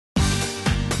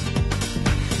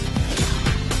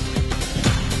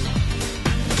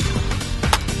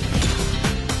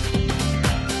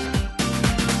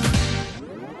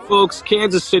Folks,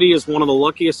 Kansas City is one of the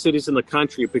luckiest cities in the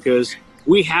country because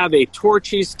we have a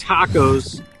Torchy's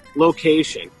Tacos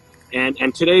location. And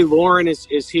today Lauren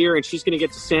is here, and she's going to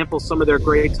get to sample some of their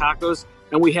great tacos.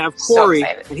 And we have Corey, So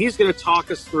and he's going to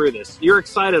talk us through this. You're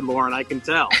excited, Lauren, I can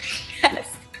tell.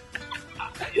 Yes.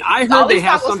 I heard they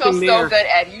have something feel there. So good,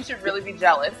 Ed. You should really be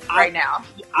jealous right now.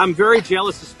 I'm very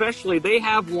jealous, especially they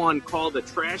have one called the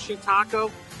Trashy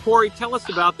Taco. Corey, tell us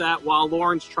about that while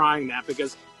Lauren's trying that,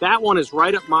 because that one is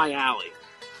right up my alley.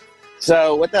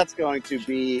 So what that's going to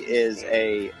be is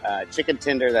a chicken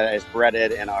tender that is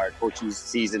breaded in our Torchy's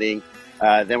seasoning.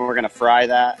 Then we're going to fry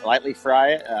that, lightly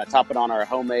fry it, top it on our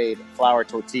homemade flour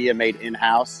tortilla made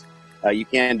in-house. You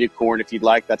can do corn if you'd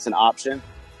like. That's an option.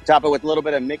 Top it with a little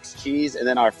bit of mixed cheese and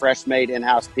then our fresh made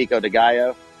in-house pico de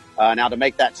gallo. Now to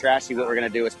make that trashy, what we're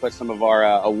going to do is put some of our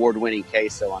award-winning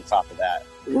queso on top of that.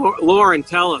 Lauren,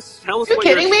 tell us what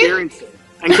you're experiencing.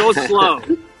 And go slow.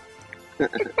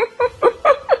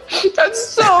 That's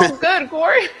so good,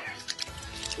 Corey.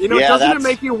 You know, doesn't it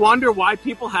make you wonder why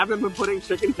people haven't been putting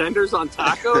chicken tenders on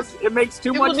tacos? It makes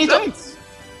too much sense.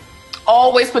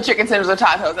 Always put chicken tenders on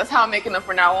tacos. That's how I'm making them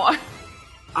from now on.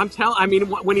 I mean,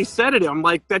 when he said it, I'm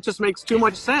like, that just makes too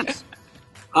much sense.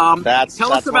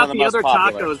 Tell us about the other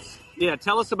tacos. Yeah,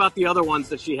 tell us about the other ones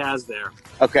that she has there.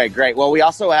 Okay, great. Well, we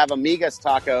also have Amiga's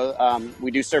Taco. We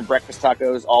do serve breakfast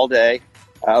tacos all day.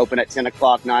 Open at 10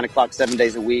 o'clock, 9 o'clock, 7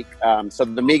 days a week. So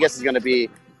the Amigas is going to be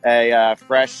a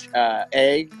fresh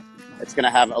egg. It's going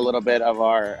to have a little bit of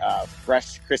our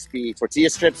fresh, crispy tortilla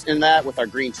strips in that with our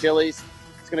green chilies.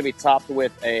 It's going to be topped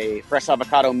with a fresh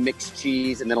avocado mixed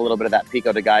cheese and then a little bit of that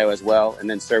pico de gallo as well, and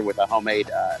then served with a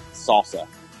homemade salsa,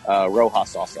 Roja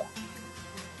salsa.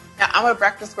 Now, I'm a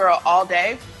breakfast girl all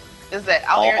day.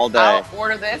 I'll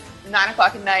order this, 9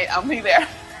 o'clock at night. I'll be there.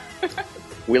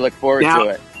 We look forward to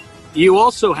it. You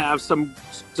also have some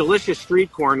delicious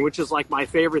street corn, which is like my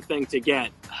favorite thing to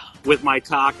get with my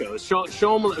tacos.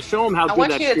 Show them how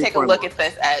good that street corn looks. I want you to take a look at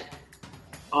this, Ed.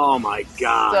 Oh, my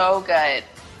God. So good.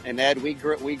 And, Ed, we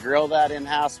grill that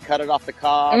in-house, cut it off the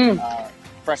cob,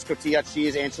 fresh tortilla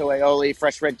cheese, ancho aioli,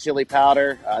 fresh red chili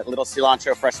powder, a little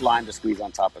cilantro, fresh lime to squeeze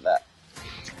on top of that.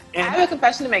 And I have a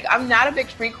confession to make. I'm not a big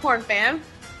street corn fan.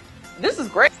 This is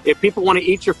great. If people want to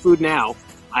eat your food now,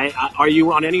 are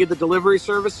you on any of the delivery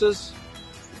services?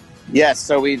 Yes,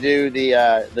 so we do the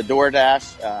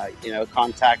DoorDash,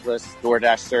 contactless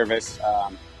DoorDash service.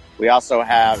 We also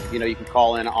have, you can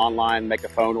call in online, make a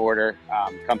phone order,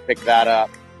 come pick that up.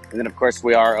 And then, of course,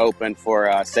 we are open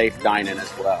for safe dine-in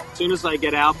as well. As soon as I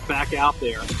get back out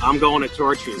there, I'm going to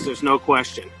Torchy's. There's no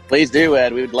question. Please do,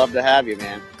 Ed. We would love to have you,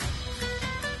 man.